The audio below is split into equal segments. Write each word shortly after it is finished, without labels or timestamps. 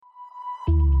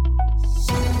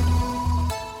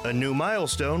A new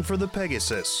milestone for the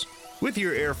Pegasus. With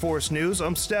your Air Force news,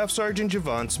 I'm Staff Sergeant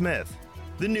Javon Smith.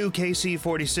 The new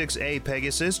KC-46A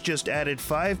Pegasus just added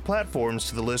 5 platforms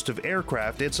to the list of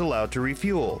aircraft it's allowed to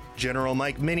refuel. General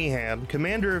Mike Minihan,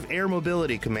 commander of Air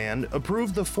Mobility Command,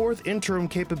 approved the 4th Interim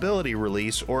Capability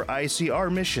Release, or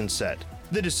ICR, mission set.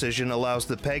 The decision allows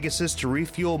the Pegasus to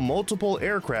refuel multiple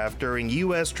aircraft during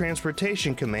U.S.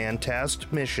 Transportation Command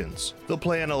tasked missions. The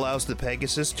plan allows the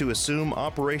Pegasus to assume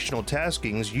operational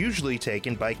taskings usually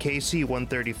taken by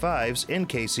KC-135s and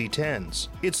KC-10s.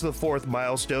 It's the 4th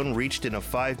milestone reached in a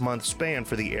 5-month span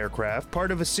for the aircraft,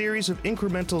 part of a series of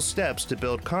incremental steps to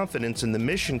build confidence in the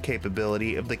mission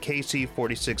capability of the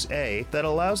KC-46A that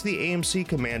allows the AMC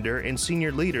commander and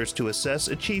senior leaders to assess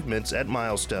achievements at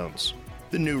milestones.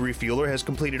 The new refueler has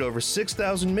completed over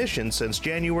 6,000 missions since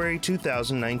January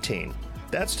 2019.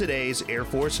 That's today's Air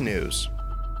Force News.